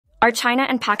Are China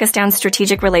and Pakistan's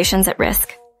strategic relations at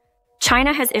risk?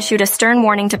 China has issued a stern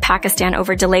warning to Pakistan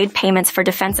over delayed payments for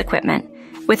defense equipment,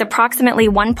 with approximately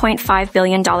 $1.5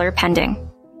 billion pending.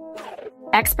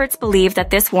 Experts believe that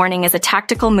this warning is a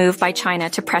tactical move by China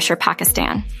to pressure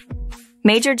Pakistan.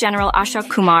 Major General Ashok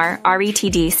Kumar,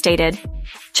 RETD, stated,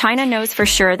 "China knows for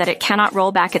sure that it cannot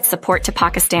roll back its support to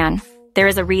Pakistan. There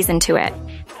is a reason to it.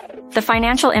 The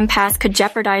financial impasse could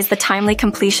jeopardize the timely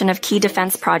completion of key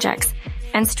defense projects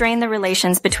and strain the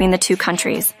relations between the two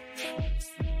countries.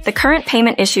 The current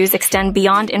payment issues extend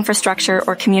beyond infrastructure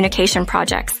or communication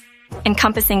projects,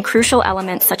 encompassing crucial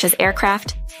elements such as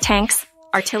aircraft, tanks,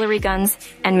 artillery guns,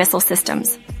 and missile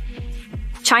systems.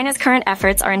 China's current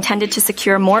efforts are intended to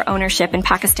secure more ownership in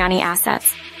Pakistani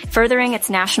assets, furthering its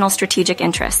national strategic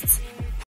interests.